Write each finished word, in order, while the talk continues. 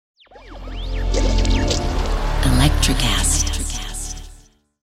NutraCast.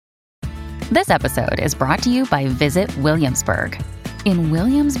 This episode is brought to you by Visit Williamsburg. In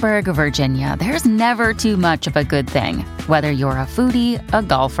Williamsburg, Virginia, there's never too much of a good thing. Whether you're a foodie, a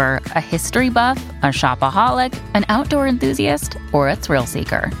golfer, a history buff, a shopaholic, an outdoor enthusiast, or a thrill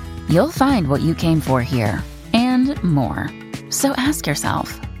seeker, you'll find what you came for here and more. So ask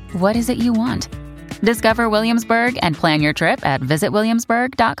yourself, what is it you want? Discover Williamsburg and plan your trip at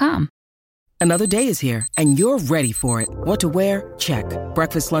visitwilliamsburg.com. Another day is here, and you're ready for it. What to wear? Check.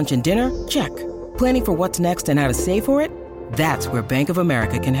 Breakfast, lunch, and dinner? Check. Planning for what's next and how to save for it? That's where Bank of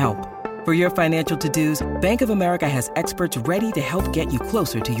America can help. For your financial to-dos, Bank of America has experts ready to help get you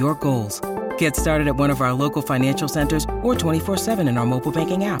closer to your goals. Get started at one of our local financial centers or 24/7 in our mobile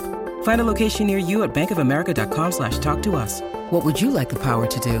banking app. Find a location near you at bankofamerica.com/talktous. What would you like the power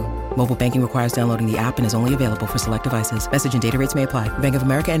to do? Mobile banking requires downloading the app and is only available for select devices. Message and data rates may apply. Bank of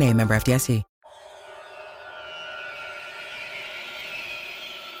America N.A., member FDIC.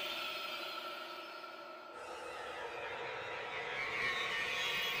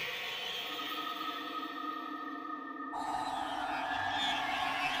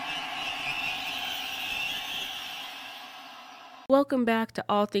 Welcome back to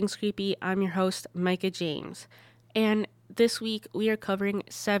All Things Creepy. I'm your host, Micah James. And this week we are covering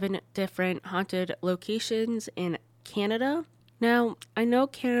 7 different haunted locations in Canada. Now, I know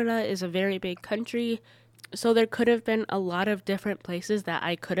Canada is a very big country, so there could have been a lot of different places that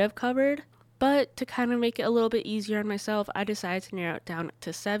I could have covered. But to kind of make it a little bit easier on myself, I decided to narrow it down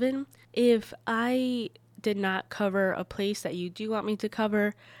to 7. If I did not cover a place that you do want me to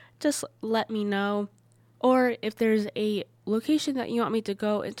cover, just let me know. Or if there's a location that you want me to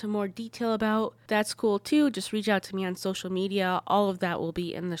go into more detail about, that's cool too. Just reach out to me on social media. All of that will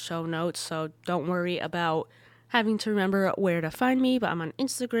be in the show notes, so don't worry about having to remember where to find me. But I'm on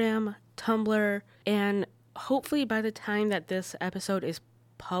Instagram, Tumblr, and hopefully by the time that this episode is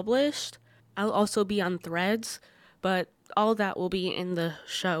published, I'll also be on Threads, but all that will be in the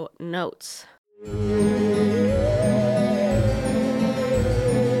show notes.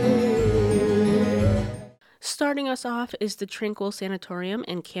 Starting us off is the Tranquil Sanatorium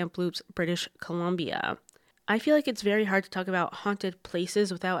in Kamloops, British Columbia. I feel like it's very hard to talk about haunted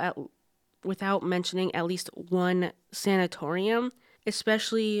places without mentioning at least one sanatorium,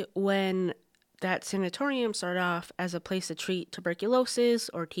 especially when that sanatorium started off as a place to treat tuberculosis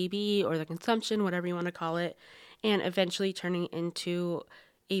or TB or the consumption, whatever you want to call it, and eventually turning into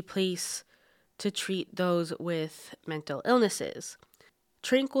a place to treat those with mental illnesses.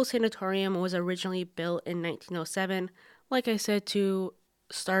 Tranquil Sanatorium was originally built in 1907, like I said, to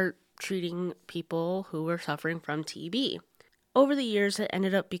start treating people who were suffering from TB. Over the years, it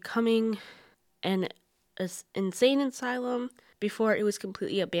ended up becoming an insane asylum before it was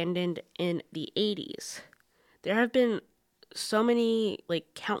completely abandoned in the 80s. There have been so many,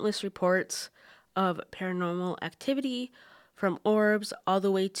 countless reports of paranormal activity, from orbs all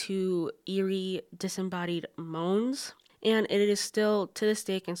the way to eerie, disembodied moans. And it is still, to this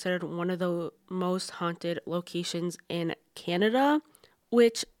day, considered one of the most haunted locations in Canada,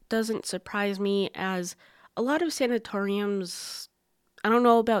 which doesn't surprise me, as a lot of sanatoriums, I don't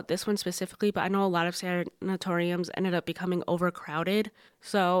know about this one specifically, but I know a lot of sanatoriums ended up becoming overcrowded.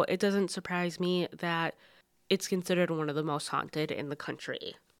 So it doesn't surprise me that it's considered one of the most haunted in the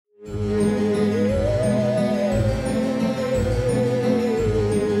country.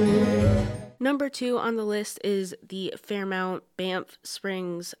 Number 2 on the list is the Fairmount Banff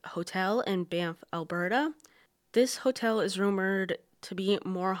Springs Hotel in Banff, Alberta. This hotel is rumored to be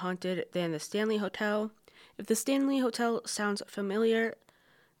more haunted than the Stanley Hotel. If the Stanley Hotel sounds familiar,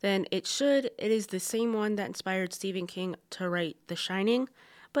 then it should. It is the same one that inspired Stephen King to write The Shining,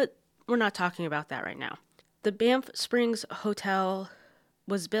 but we're not talking about that right now. The Banff Springs Hotel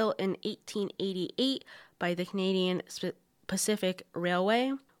was built in 1888 by the Canadian Pacific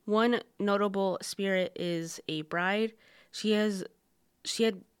Railway. One notable spirit is a bride. She had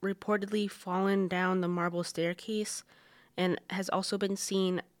reportedly fallen down the marble staircase and has also been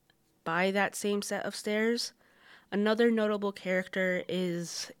seen by that same set of stairs. Another notable character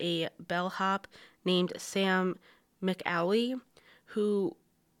is a bellhop named Sam McAuley, who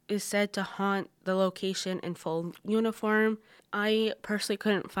is said to haunt the location in full uniform. I personally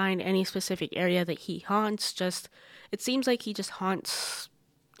couldn't find any specific area that he haunts, it seems like he just haunts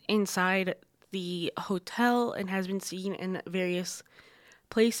inside the hotel and has been seen in various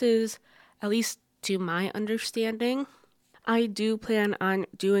places, at least to my understanding. I do plan on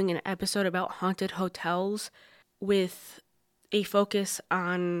doing an episode about haunted hotels with a focus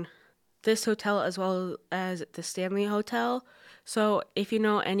on this hotel as well as the Stanley Hotel. So if you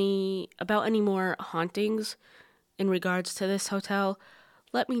know any more hauntings in regards to this hotel,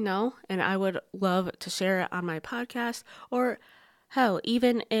 let me know, and I would love to share it on my podcast. Or hell,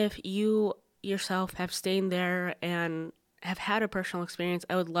 even if you yourself have stayed there and have had a personal experience,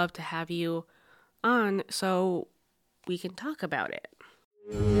 I would love to have you on so we can talk about it.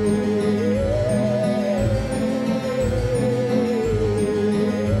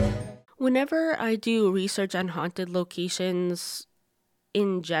 Whenever I do research on haunted locations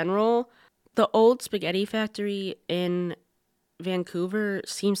in general, the old spaghetti factory in Vancouver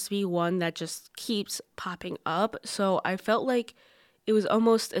seems to be one that just keeps popping up. So I felt like it was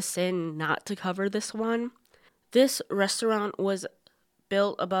almost a sin not to cover this one. This restaurant was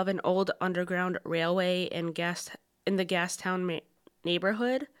built above an old underground railway in the Gastown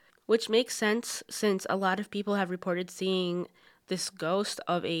neighborhood, which makes sense since a lot of people have reported seeing this ghost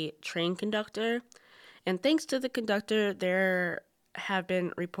of a train conductor. And thanks to the conductor, there have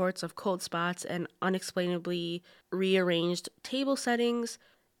been reports of cold spots and unexplainably rearranged table settings.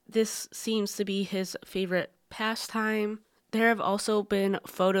 This seems to be his favorite pastime. There have also been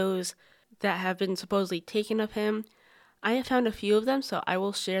photos that have been supposedly taken of him. I have found a few of them, so I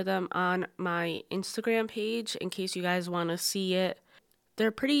will share them on my Instagram page in case you guys want to see it.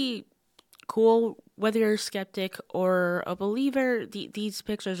 They're pretty cool. Whether you're a skeptic or a believer, these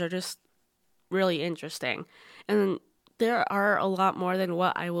pictures are just really interesting. And there are a lot more than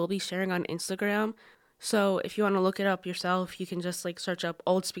what I will be sharing on Instagram. So if you want to look it up yourself, you can just search up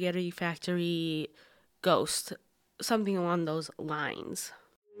Old Spaghetti Factory Ghost, something along those lines.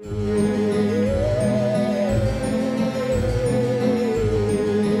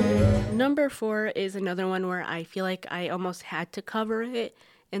 Number 4 is another one where I feel like I almost had to cover it,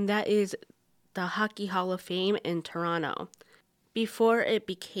 and that is the Hockey Hall of Fame in Toronto. Before it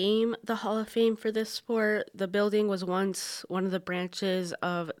became the Hall of Fame for this sport, the building was once one of the branches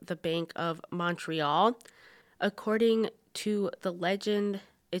of the Bank of Montreal. According to the legend,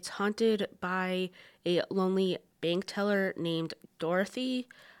 it's haunted by a lonely bank teller named Dorothy.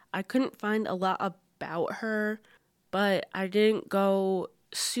 I couldn't find a lot about her, but I didn't go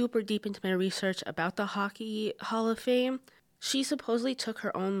super deep into my research about the Hockey Hall of Fame. She supposedly took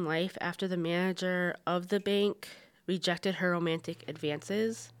her own life after the manager of the bank rejected her romantic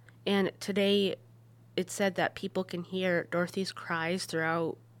advances. And today, it's said that people can hear Dorothy's cries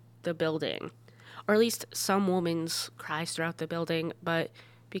throughout the building, or at least some woman's cries throughout the building, but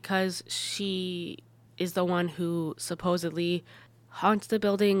because she is the one who supposedly haunts the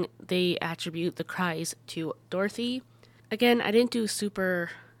building, they attribute the cries to Dorothy. Again, I didn't do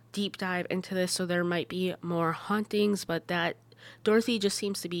super deep dive into this, so there might be more hauntings, but that Dorothy just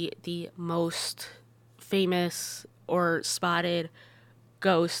seems to be the most famous or spotted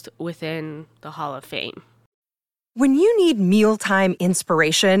ghost within the Hall of Fame. When you need mealtime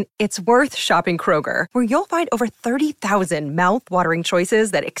inspiration, it's worth shopping Kroger, where you'll find over 30,000 mouth-watering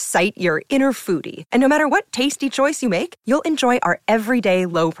choices that excite your inner foodie. And no matter what tasty choice you make, you'll enjoy our everyday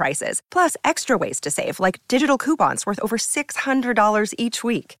low prices, plus extra ways to save, like digital coupons worth over $600 each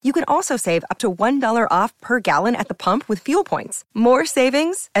week. You can also save up to $1 off per gallon at the pump with fuel points. More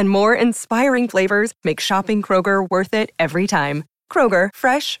savings and more inspiring flavors make shopping Kroger worth it every time. Kroger,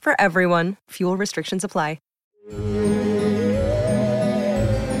 fresh for everyone. Fuel restrictions apply.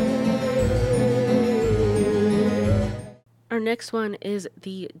 Our next one is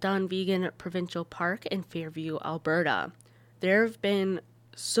the Dunvegan Provincial Park in Fairview, Alberta. There have been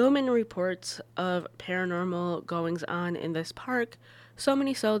so many reports of paranormal goings-on in this park, so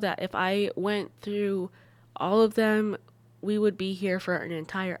many so that if I went through all of them, we would be here for an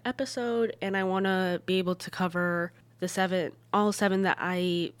entire episode, and I want to be able to cover all seven that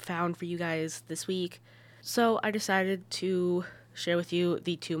I found for you guys this week. So I decided to share with you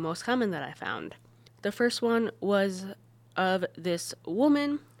the 2 most common that I found. The first one was of this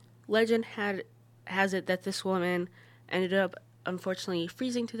woman. Legend has it that this woman ended up unfortunately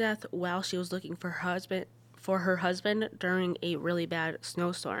freezing to death while she was looking for her husband during a really bad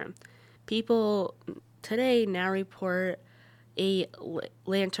snowstorm. People today now report a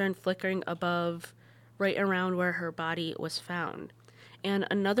lantern flickering above right around where her body was found. And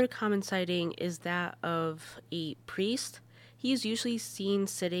another common sighting is that of a priest. He is usually seen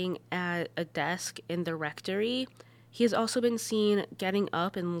sitting at a desk in the rectory. He has also been seen getting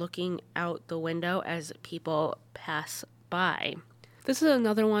up and looking out the window as people pass by. This is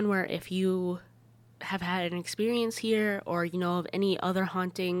another one where if you have had an experience here or you know of any other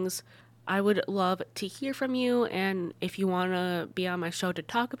hauntings, I would love to hear from you. And if you want to be on my show to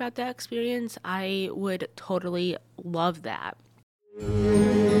talk about that experience, I would totally love that.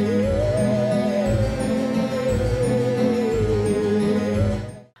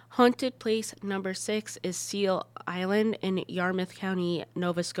 Haunted place number 6 is Seal Island in Yarmouth County,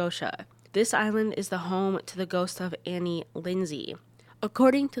 Nova Scotia. This island is the home to the ghost of Annie Lindsay.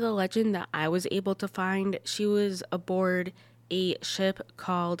 According to the legend that I was able to find, she was aboard a ship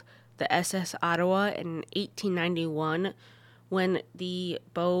called the SS Ottawa in 1891 when the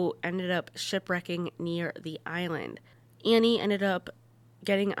boat ended up shipwrecking near the island. Annie ended up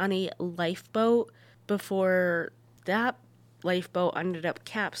getting on a lifeboat before that lifeboat ended up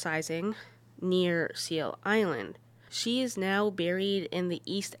capsizing near Seal Island. She is now buried in the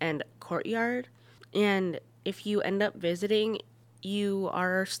East End courtyard, and if you end up visiting, you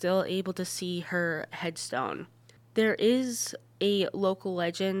are still able to see her headstone. There is a local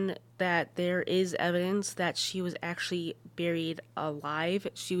legend that there is evidence that she was actually buried alive.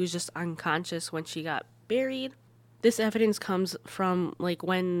 She was just unconscious when she got buried. This evidence comes from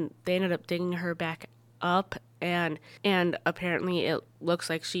when they ended up digging her back up, and apparently it looks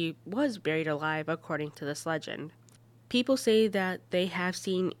like she was buried alive according to this legend. People say that they have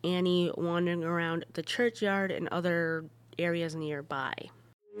seen Annie wandering around the churchyard and other areas nearby.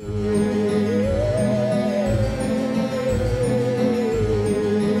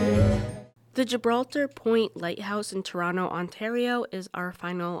 The Gibraltar Point Lighthouse in Toronto, Ontario is our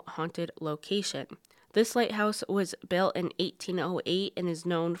final haunted location. This lighthouse was built in 1808 and is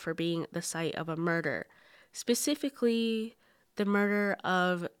known for being the site of a murder. Specifically, the murder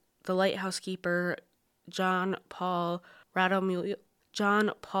of the lighthouse keeper John Paul Rattlemuller.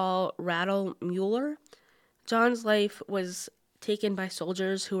 John's life was taken by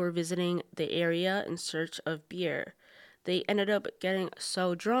soldiers who were visiting the area in search of beer. They ended up getting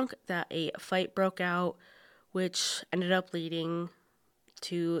so drunk that a fight broke out, which ended up leading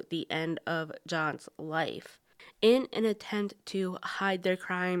to the end of John's life. In an attempt to hide their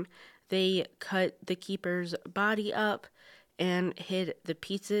crime, they cut the keeper's body up and hid the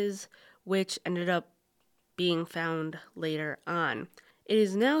pieces, which ended up being found later on. It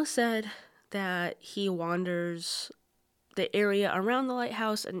is now said that he wanders the area around the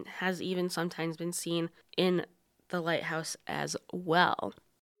lighthouse and has even sometimes been seen in the lighthouse as well.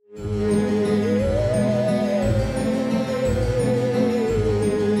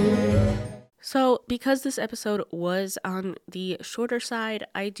 So, because this episode was on the shorter side,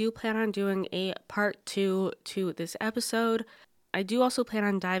 I do plan on doing a part 2 to this episode. I do also plan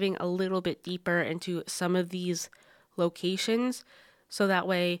on diving a little bit deeper into some of these locations, so that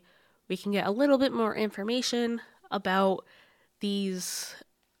way we can get a little bit more information about these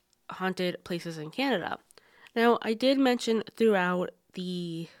haunted places in Canada. Now, I did mention throughout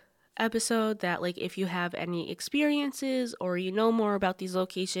the episode that if you have any experiences or you know more about these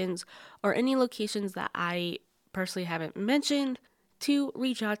locations or any locations that I personally haven't mentioned, to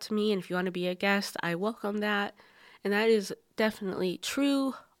reach out to me, and if you want to be a guest, I welcome that. And that is definitely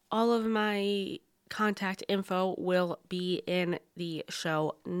true. All of my contact info will be in the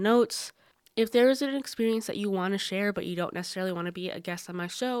show notes. If there is an experience that you want to share but you don't necessarily want to be a guest on my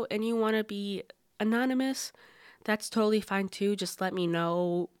show and you want to be anonymous, that's totally fine too. Just let me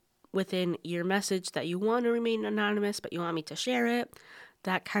know within your message that you want to remain anonymous but you want me to share it,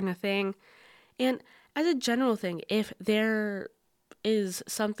 that kind of thing. And as a general thing, if there is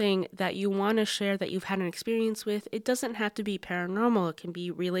something that you want to share that you've had an experience with, it doesn't have to be paranormal. It can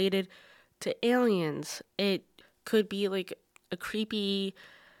be related to aliens. It could be a creepy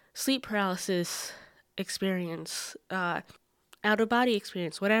sleep paralysis experience, out-of-body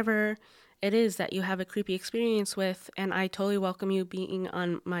experience, whatever it is that you have a creepy experience with, and I totally welcome you being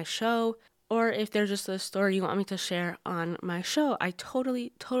on my show. Or if there's just a story you want me to share on my show, I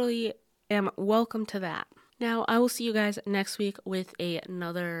totally am welcome to that. Now, I will see you guys next week with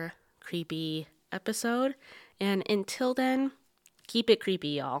another creepy episode, and until then, keep it creepy,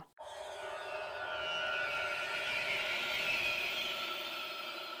 y'all.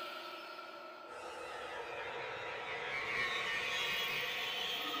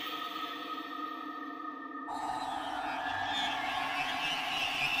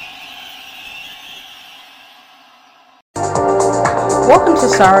 Welcome to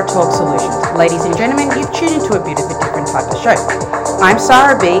Sarah Talk Solutions. Ladies and gentlemen, you've tuned into a bit of a different type of show. I'm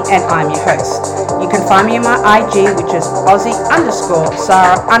Sarah B and I'm your host. You can find me on my IG, which is Aussie_Sarah_LA.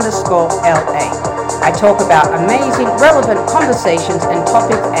 I talk about amazing, relevant conversations and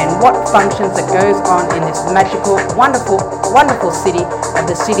topics and what functions that goes on in this magical, wonderful, wonderful city of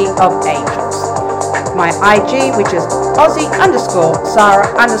the City of Angels. My IG, which is Aussie_Sarah_LA.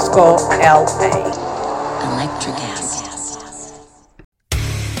 Electric acid.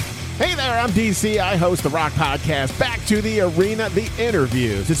 Hey there, I'm DC. I host the Rock Podcast, Back to the Arena, The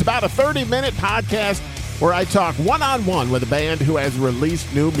Interviews. It's about a 30-minute podcast where I talk one-on-one with a band who has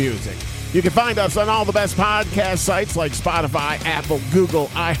released new music. You can find us on all the best podcast sites like Spotify, Apple, Google,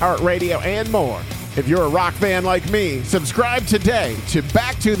 iHeartRadio, and more. If you're a rock fan like me, subscribe today to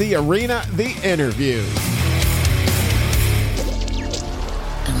Back to the Arena, The Interview.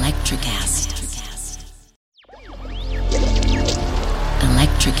 Electricast.